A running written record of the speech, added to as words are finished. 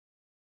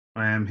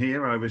I am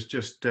here. I was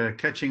just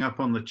catching up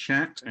on the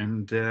chat,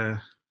 and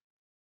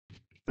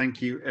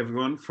thank you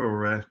everyone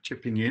for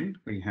chipping in.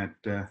 We had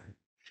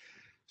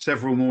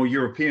several more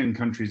European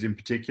countries in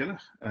particular,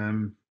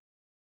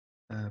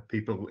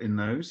 people in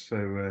those.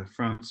 So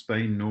France,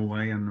 Spain,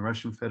 Norway, and the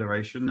Russian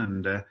Federation,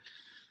 and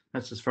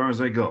that's as far as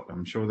I got.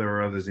 I'm sure there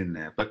are others in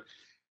there. But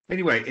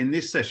anyway, in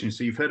this session,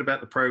 so you've heard about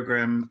the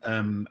program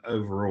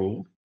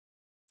overall,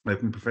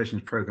 Open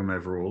Professions program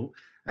overall.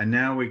 And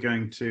now we're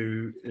going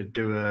to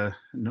do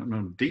not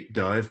a deep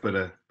dive, but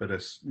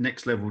a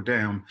next level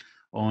down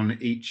on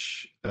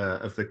each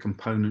of the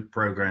component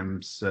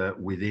programs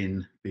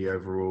within the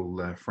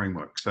overall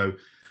framework. So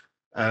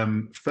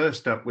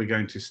first up, we're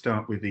going to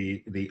start with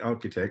the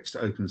architects,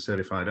 Open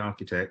Certified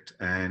Architect,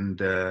 and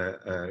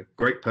a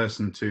great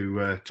person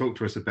to talk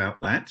to us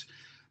about that,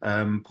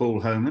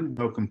 Paul Homan.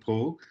 Welcome,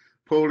 Paul.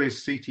 Paul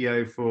is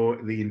CTO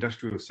for the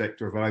industrial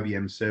sector of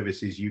IBM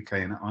Services UK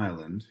and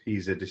Ireland.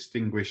 He's a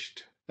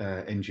distinguished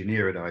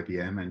engineer at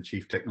IBM and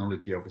Chief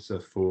Technology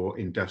Officer for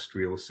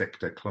industrial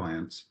sector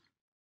clients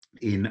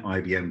in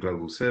IBM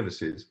Global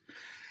Services.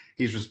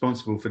 He's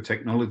responsible for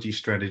technology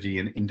strategy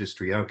and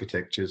industry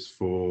architectures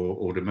for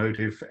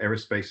automotive,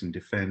 aerospace and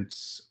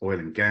defense, oil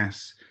and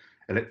gas,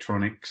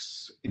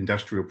 electronics,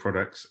 industrial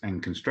products,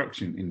 and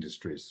construction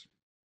industries.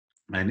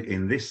 And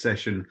in this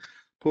session,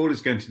 Paul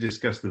is going to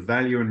discuss the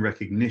value and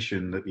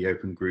recognition that the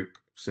Open Group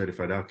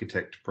Certified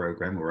Architect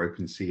Program, or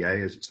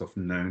OpenCA as it's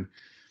often known,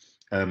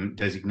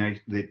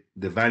 designate the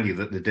value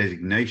that the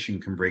designation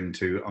can bring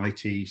to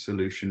IT,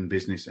 solution,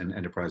 business, and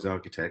enterprise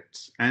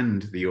architects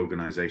and the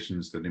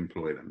organizations that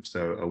employ them.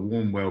 So a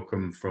warm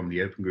welcome from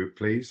the Open Group,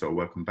 please, or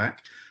welcome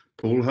back,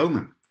 Paul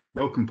Homan.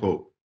 Welcome,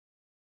 Paul.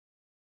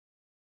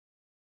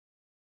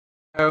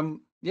 Hello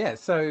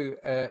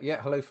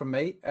from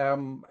me.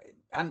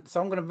 And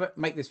so I'm going to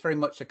make this very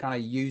much a kind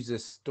of user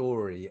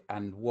story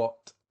and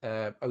what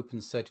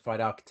Open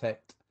Certified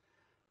Architect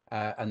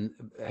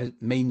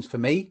means for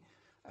me.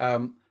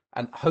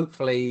 And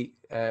hopefully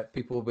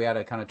people will be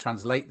able to kind of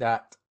translate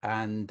that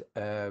and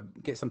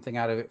get something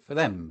out of it for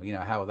them. You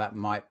know, how that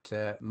might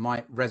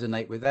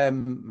resonate with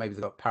them. Maybe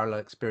they've got parallel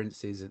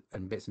experiences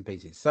and bits and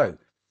pieces. So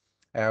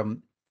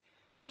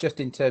just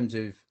in terms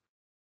of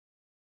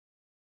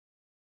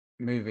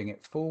moving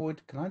it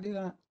forward, can I do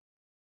that?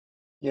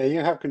 Yeah,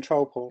 you have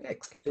control, Paul.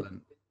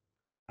 Excellent.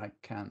 I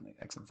can.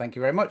 Excellent. Thank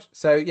you very much.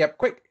 So yeah,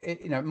 quick,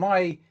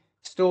 my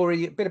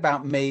story, a bit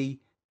about me,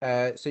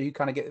 so you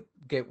kind of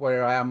get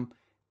where I am.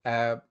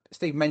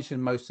 Steve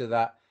mentioned most of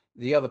that.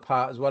 The other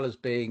part, as well as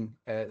being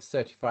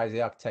certified as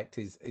the architect,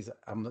 is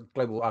I'm a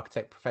global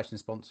architect profession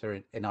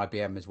sponsor in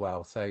IBM as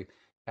well. So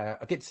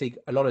I get to see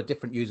a lot of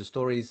different user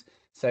stories.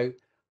 So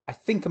I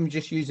think I'm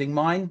just using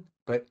mine,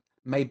 but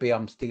maybe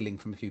I'm stealing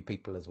from a few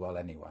people as well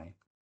anyway.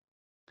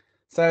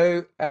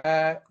 So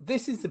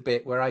this is the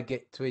bit where I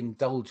get to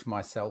indulge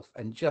myself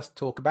and just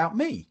talk about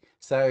me.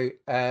 So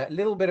a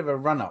little bit of a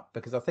run up,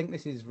 because I think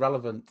this is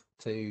relevant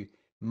to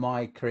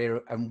my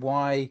career and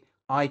why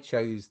I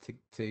chose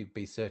to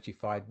be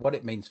certified, what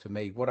it means for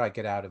me, what I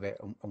get out of it,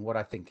 and what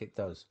I think it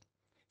does.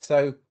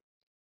 So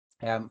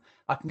I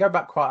can go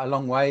back quite a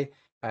long way.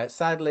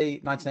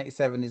 Sadly,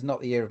 1987 is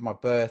not the year of my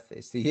birth.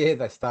 It's the year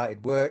that I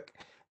started work.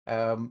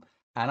 And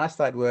I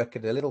started work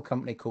at a little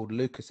company called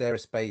Lucas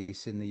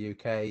Aerospace in the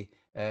UK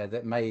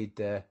that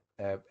made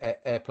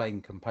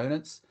airplane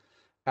components.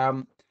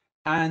 The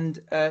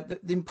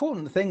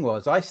important thing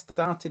was I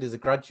started as a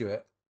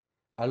graduate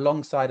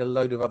alongside a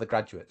load of other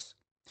graduates.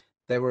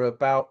 There were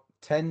about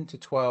 10 to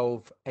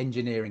 12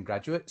 engineering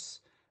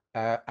graduates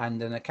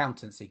and an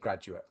accountancy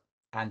graduate,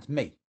 and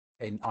me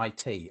in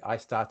IT. I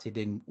started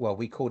in, well,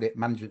 we called it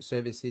management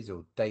services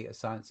or data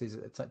sciences,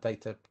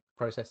 data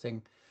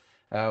processing.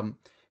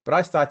 But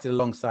I started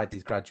alongside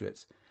these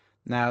graduates.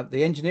 Now,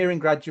 the engineering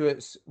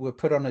graduates were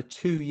put on a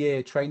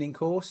 2-year training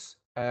course.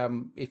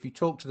 If you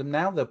talk to them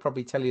now, they'll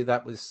probably tell you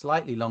that was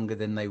slightly longer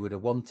than they would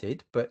have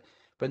wanted. But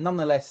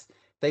nonetheless,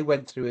 they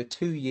went through a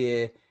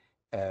 2-year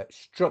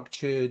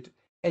structured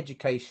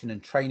education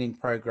and training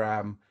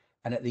program.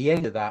 And at the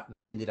end of that,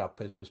 they ended up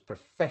as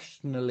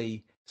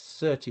professionally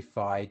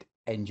certified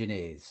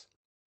engineers.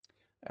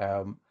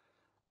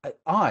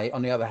 I,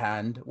 on the other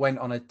hand, went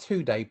on a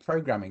 2-day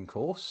programming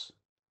course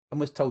and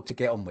was told to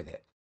get on with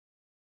it.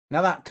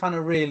 Now that kind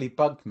of really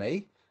bugged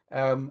me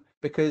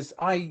because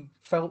I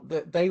felt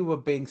that they were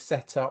being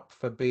set up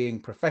for being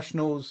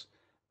professionals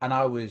and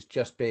I was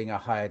just being a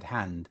hired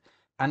hand.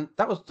 And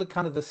that was the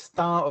kind of the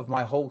start of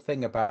my whole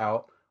thing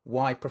about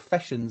why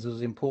professions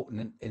was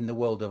important in the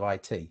world of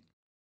IT.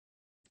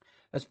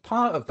 As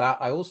part of that,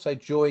 I also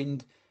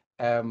joined,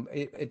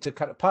 it's a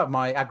kind of part of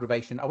my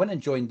aggravation, I went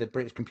and joined the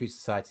British Computer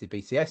Society,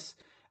 BCS,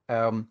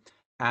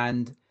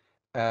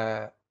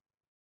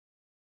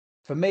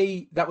 for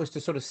me, that was to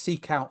sort of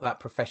seek out that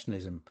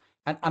professionalism.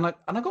 And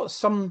I got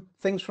some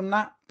things from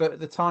that, but at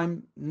the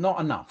time, not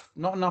enough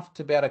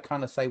to be able to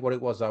kind of say what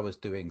it was I was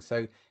doing.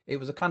 So it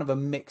was a kind of a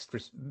mixed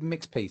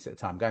piece at the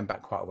time, going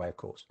back quite a way, of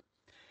course.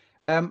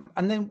 And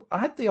then I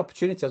had the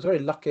opportunity, I was very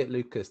lucky at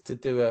Lucas to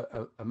do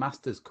a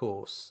master's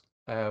course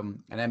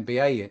an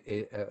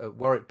MBA at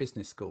Warwick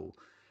Business School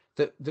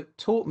that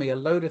taught me a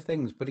load of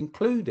things, but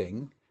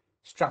including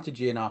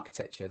strategy and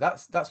architecture.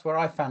 That's where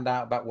I found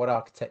out about what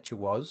architecture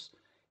was.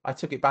 I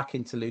took it back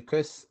into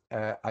Lucas.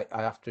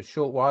 After a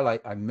short while,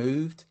 I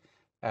moved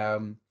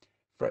to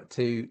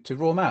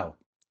Royal Mail,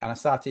 and I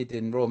started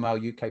in Royal Mail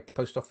UK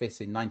Post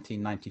Office in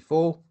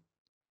 1994,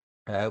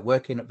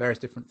 working at various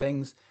different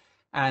things.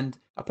 And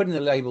I put in the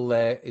label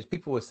there is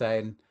people were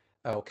saying,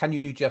 oh, can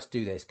you just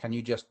do this? Can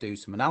you just do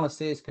some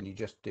analysis? Can you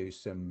just do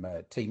some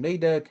team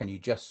leader? Can you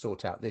just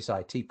sort out this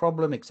IT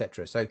problem,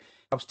 etc.? So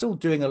I'm still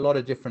doing a lot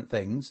of different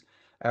things,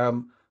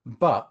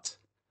 but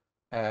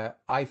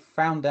I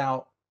found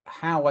out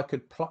how I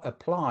could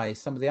apply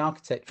some of the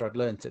architecture I'd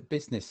learned at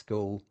business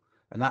school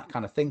and that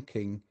kind of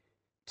thinking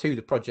to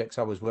the projects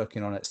I was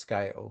working on at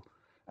scale.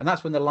 And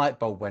that's when the light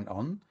bulb went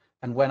on,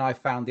 and when I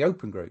found the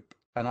open group,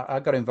 and I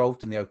got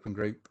involved in the open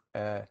group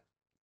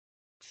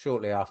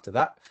shortly after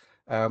that,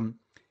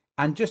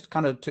 and just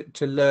kind of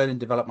to learn and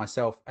develop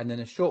myself. And then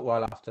a short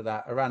while after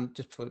that, around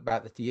just for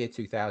about the year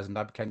 2000,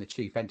 I became the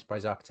chief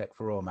enterprise architect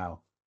for Royal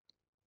Mail.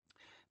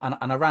 And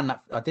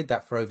I did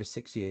that for over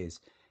 6 years.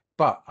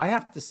 But I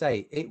have to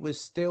say, it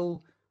was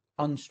still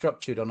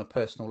unstructured on a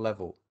personal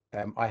level.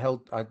 I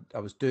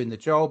was doing the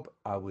job.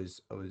 I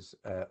was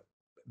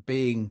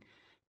being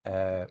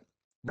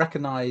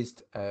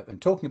recognized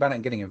and talking about it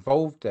and getting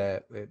involved,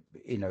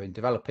 in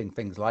developing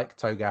things like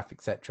TOGAF,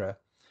 etc.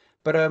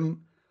 But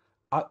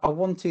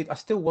I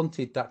still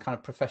wanted that kind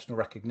of professional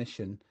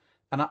recognition,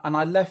 and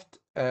I left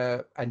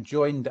and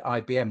joined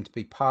IBM to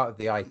be part of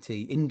the IT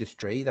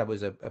industry. That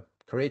was a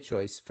career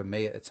choice for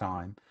me at the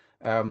time,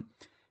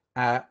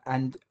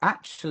 and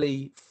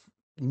actually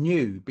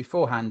knew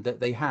beforehand that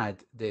they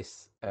had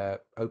this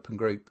open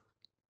group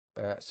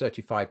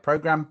certified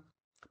program.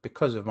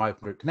 Because of my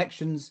open group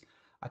connections,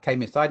 I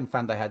came inside and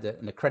found they had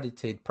an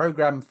accredited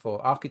program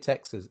for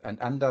architects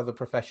and other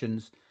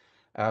professions,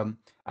 and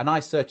I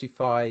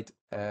certified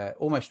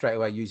almost straight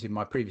away using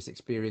my previous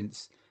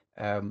experience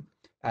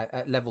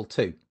at level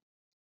 2,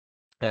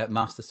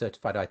 master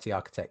certified IT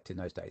architect in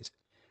those days.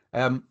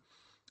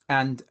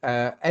 And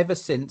ever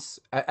since,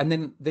 and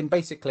then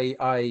basically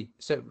I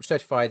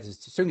certified as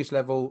distinguished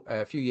level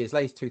a few years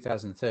later,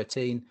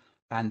 2013,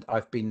 and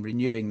I've been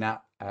renewing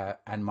that.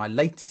 And my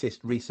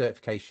latest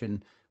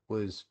recertification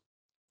was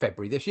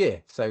February this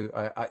year. So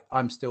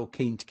I'm still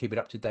keen to keep it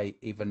up to date,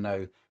 even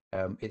though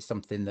it's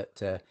something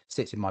that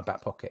sits in my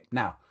back pocket.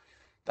 Now,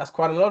 that's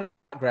quite a lot of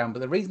background, but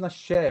the reason I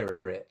share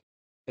it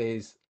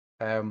is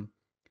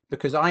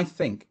because I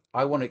think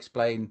I want to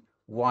explain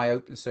why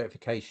open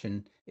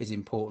certification is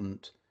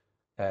important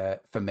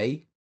for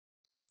me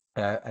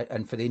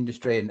and for the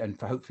industry and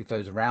for hopefully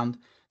those around.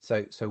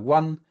 So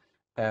one,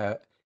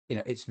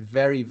 it's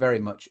very, very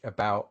much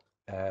about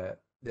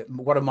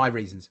what are my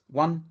reasons?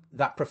 One,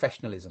 that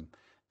professionalism.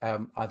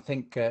 I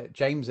think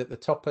James at the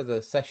top of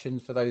the session,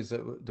 for those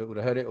that would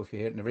have heard it, or if you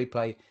hear it in the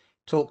replay,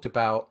 talked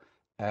about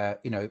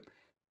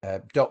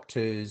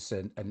doctors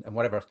and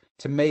whatever.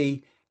 To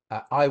me,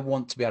 I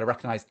want to be able to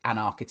recognize an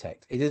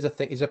architect. It is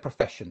is a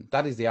profession.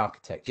 That is the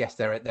architect. Yes,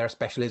 there are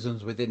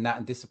specialisms within that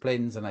and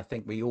disciplines, and I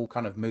think we all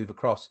kind of move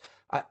across.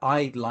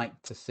 I'd like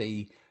to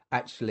see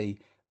actually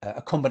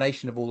a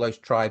combination of all those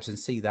tribes and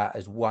see that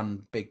as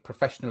one big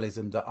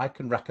professionalism that I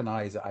can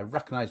recognize. That I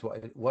recognize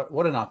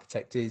what an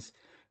architect is,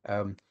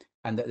 and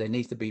that there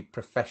needs to be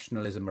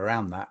professionalism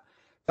around that.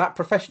 That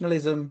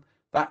professionalism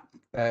that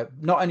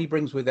not only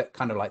brings with it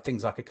kind of like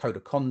things like a code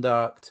of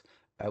conduct,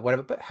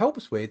 whatever, but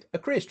helps with a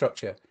career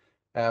structure.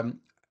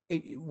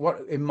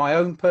 What in my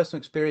own personal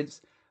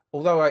experience,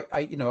 although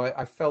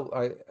I felt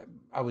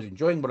I was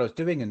enjoying what I was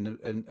doing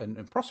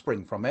and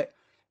prospering from it,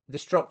 the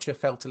structure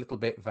felt a little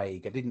bit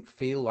vague. I didn't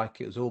feel like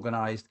it was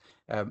organized.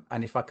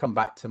 And if I come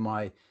back to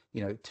my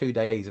 2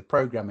 days of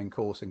programming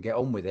course and get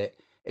on with it,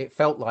 it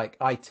felt like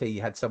IT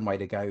had some way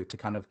to go to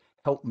kind of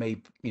help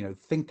me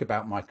think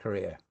about my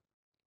career.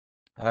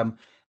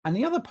 And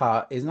the other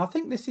part is, and I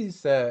think this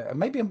is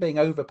maybe I'm being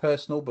over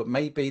personal, but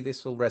maybe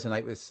this will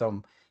resonate with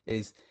some,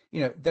 is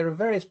there are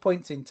various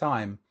points in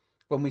time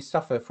when we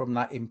suffer from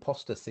that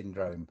imposter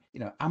syndrome.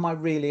 Am I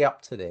really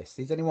up to this?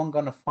 Is anyone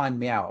going to find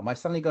me out? Am I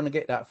suddenly going to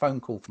get that phone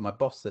call from my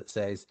boss that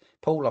says,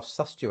 Paul, I've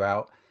sussed you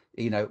out,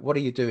 what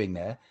are you doing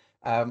there?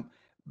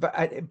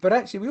 But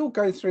actually we all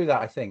go through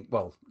that, I think.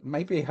 Well,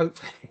 maybe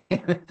hopefully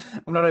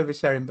I'm not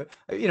oversharing, but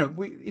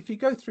if you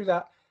go through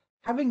that,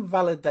 having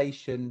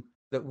validation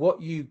that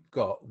what you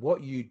got,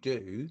 what you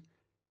do,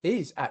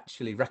 is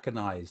actually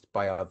recognized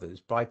by others,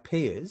 by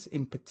peers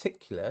in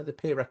particular, the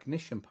peer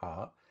recognition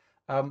part,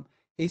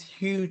 is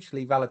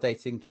hugely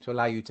validating to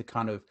allow you to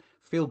kind of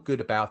feel good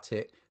about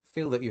it,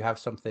 feel that you have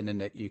something and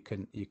that you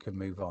can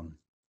move on.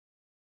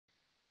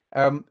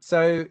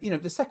 So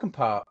the second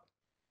part,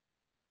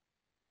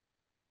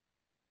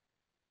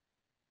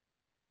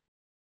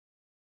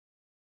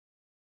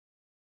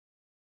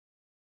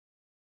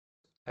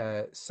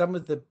 some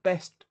of the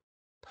best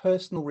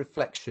personal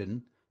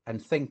reflection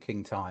and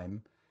thinking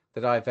time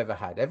that I've ever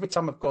had. Every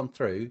time I've gone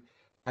through,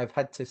 I've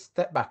had to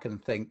step back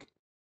and think,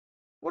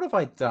 what have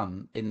I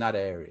done in that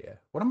area?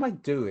 What am I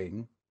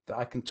doing that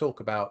I can talk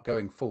about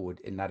going forward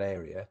in that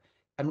area?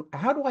 And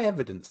how do I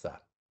evidence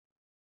that?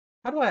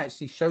 How do I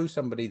actually show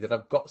somebody that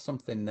I've got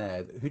something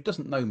there who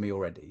doesn't know me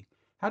already?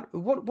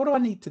 What do I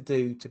need to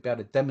do to be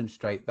able to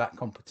demonstrate that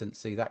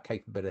competency, that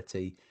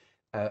capability,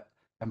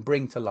 and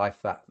bring to life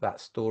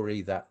that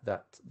story,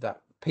 that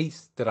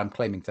piece that I'm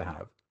claiming to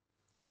have?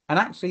 And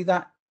actually,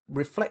 that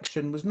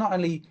reflection was not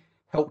only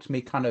helped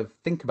me kind of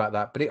think about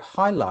that, but it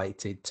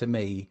highlighted to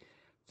me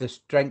the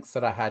strengths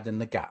that I had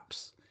and the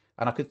gaps.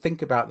 And I could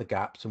think about the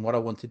gaps and what I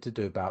wanted to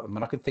do about them,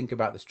 and I could think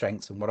about the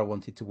strengths and what I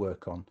wanted to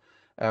work on.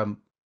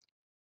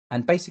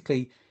 And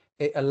basically,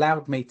 it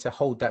allowed me to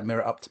hold that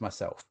mirror up to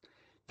myself.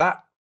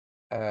 That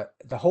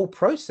the whole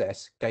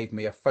process gave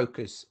me a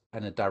focus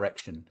and a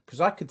direction,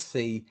 because I could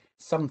see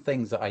some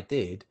things that I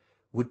did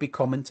would be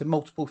common to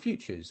multiple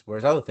futures,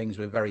 whereas other things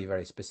were very,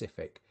 very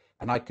specific.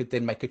 And I could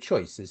then make a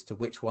choice as to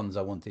which ones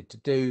I wanted to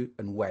do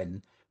and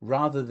when,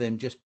 rather than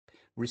just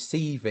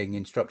receiving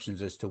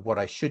instructions as to what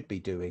I should be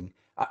doing.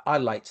 I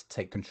like to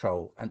take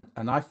control,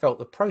 and I felt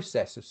the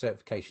process of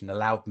certification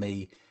allowed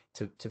me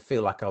to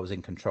feel like I was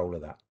in control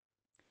of that.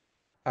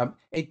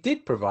 It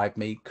did provide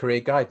me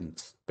career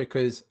guidance,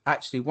 because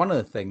actually one of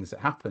the things that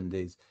happened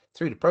is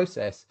through the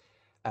process,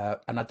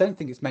 and I don't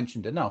think it's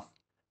mentioned enough,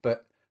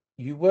 but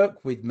you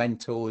work with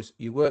mentors,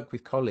 you work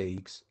with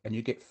colleagues, and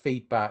you get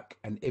feedback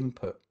and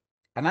input.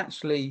 And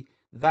actually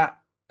that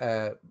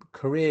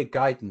career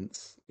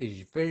guidance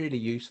is really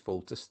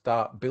useful to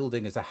start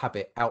building as a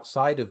habit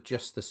outside of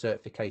just the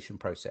certification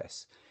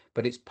process.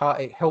 But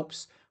it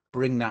helps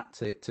bring that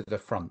to the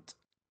front.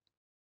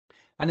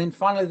 And then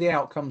finally, the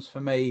outcomes for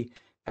me,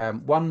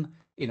 one,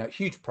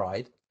 huge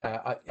pride.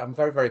 I'm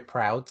very, very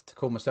proud to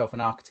call myself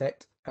an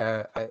architect,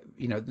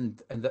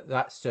 and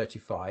that's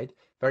certified.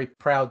 Very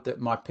proud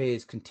that my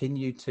peers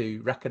continue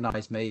to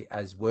recognize me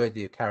as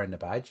worthy of carrying the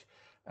badge.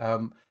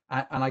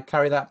 And I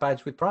carry that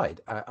badge with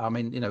pride. I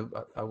mean,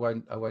 I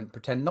won't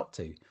pretend not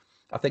to.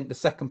 I think the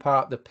second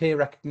part, the peer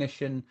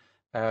recognition,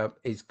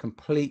 is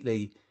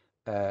completely,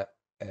 a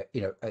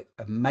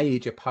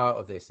major part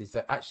of this. Is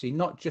that actually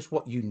not just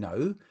what you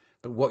know,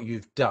 but what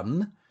you've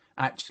done.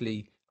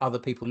 Actually, other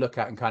people look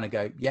at and kind of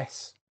go,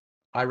 yes,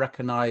 I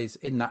recognize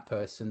in that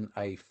person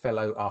a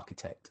fellow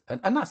architect.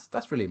 And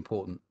that's really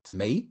important to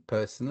me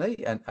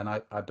personally, and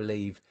I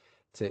believe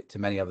to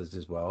many others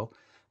as well.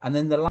 And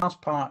then the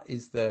last part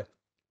is the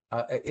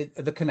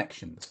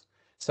connections.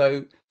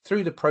 So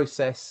through the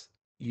process,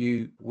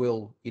 you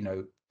will,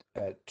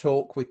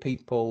 talk with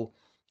people,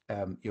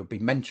 you'll be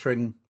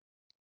mentoring,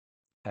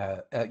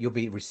 you'll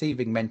be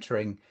receiving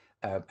mentoring,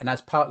 and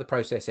as part of the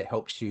process, it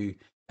helps you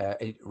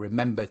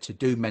remember to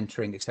do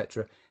mentoring,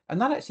 etc.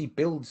 And that actually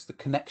builds the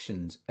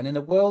connections. And in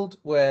a world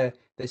where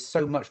there's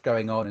so much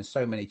going on and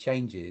so many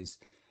changes,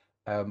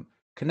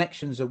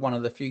 connections are one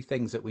of the few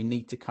things that we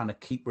need to kind of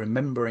keep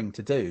remembering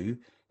to do,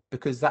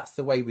 because that's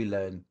the way we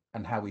learn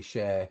and how we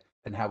share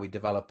and how we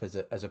develop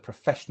as a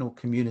professional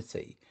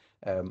community,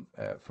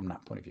 from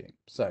that point of view.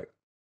 So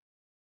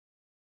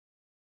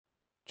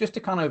just to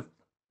kind of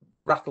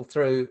rattle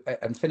through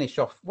and finish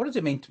off, what does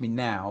it mean to me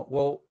now?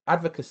 Well,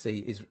 advocacy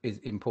is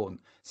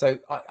important. So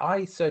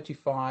I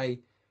certify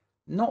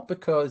not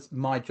because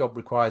my job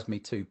requires me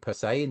to per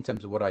se in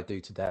terms of what I do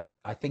today.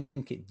 I think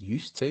it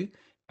used to,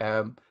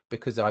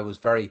 because I was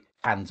very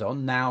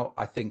hands-on. Now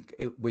I think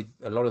with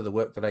a lot of the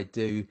work that I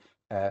do,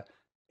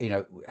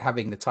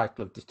 having the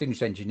title of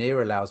distinguished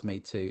engineer allows me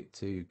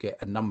to get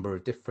a number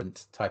of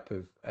different type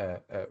of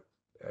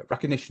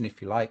recognition,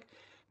 if you like.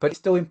 But it's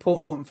still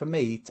important for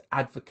me to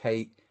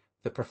advocate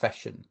the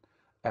profession,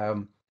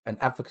 and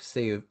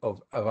advocacy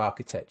of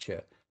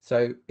architecture.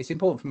 So it's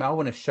important for me. I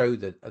want to show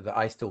that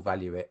I still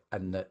value it,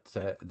 and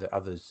that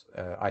others,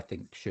 I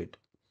think, should.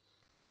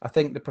 I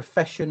think the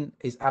profession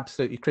is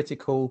absolutely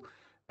critical.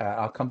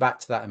 I'll come back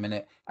to that in a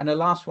minute. And the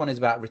last one is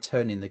about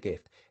returning the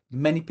gift.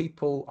 Many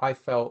people, I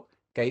felt,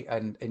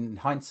 and in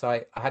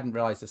hindsight, I hadn't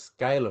realized the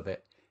scale of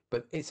it,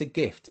 but it's a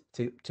gift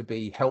to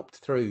be helped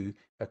through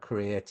a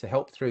career, to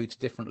help through to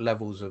different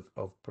levels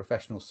of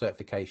professional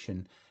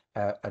certification,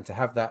 and to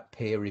have that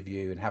peer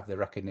review and have the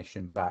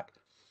recognition back.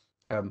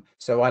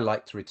 So I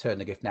like to return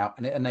the gift now,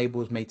 and it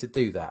enables me to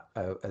do that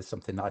as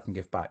something that I can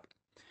give back.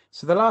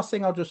 So the last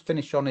thing I'll just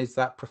finish on is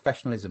that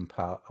professionalism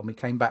part. And we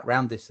came back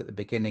round this at the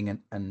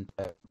beginning, and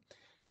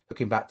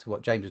looking back to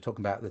what James was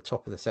talking about at the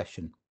top of the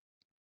session.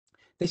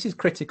 This is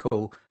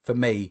critical for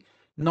me,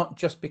 not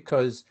just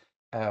because,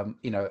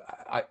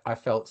 I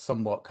felt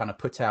somewhat kind of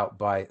put out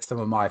by some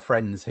of my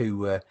friends who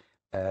were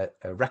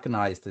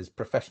recognized as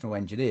professional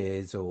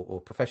engineers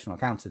or professional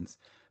accountants,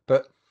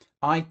 but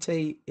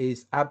IT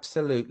is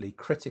absolutely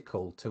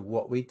critical to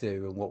what we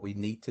do and what we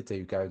need to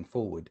do going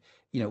forward.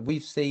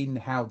 We've seen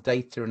how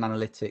data and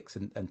analytics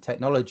and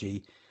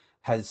technology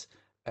has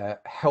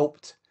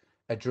helped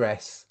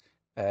address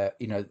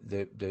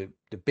the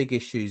big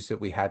issues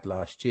that we had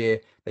last year.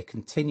 They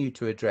continue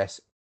to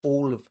address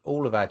all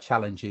of our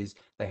challenges.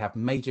 They have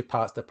major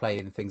parts to play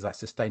in things like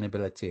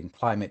sustainability and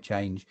climate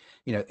change.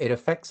 It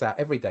affects our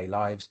everyday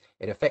lives,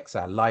 it affects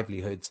our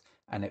livelihoods,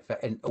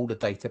 and all the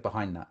data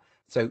behind that.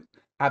 So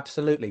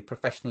absolutely,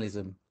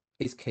 professionalism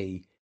is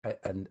key,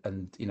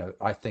 and you know,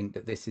 I think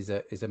that this is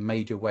a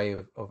major way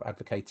of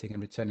advocating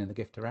and returning the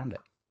gift around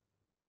it.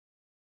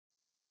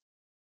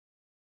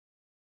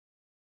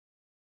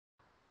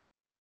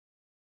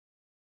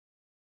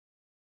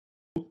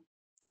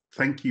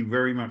 Thank you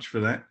very much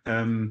for that.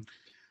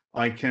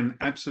 I can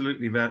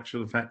absolutely vouch for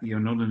the fact that you're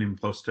not an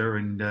imposter,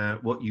 and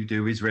what you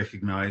do is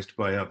recognised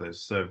by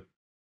others. So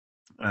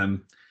I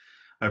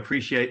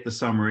appreciate the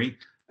summary,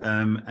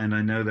 and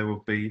I know there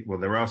will be, well,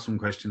 there are some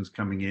questions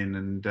coming in,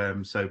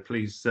 and so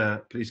please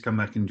come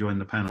back and join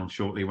the panel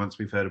shortly once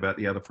we've heard about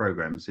the other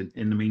programs.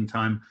 In the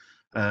meantime,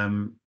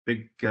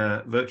 big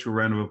virtual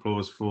round of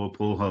applause for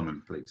Paul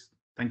Homan, please.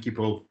 Thank you,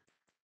 Paul.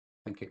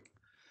 Thank you.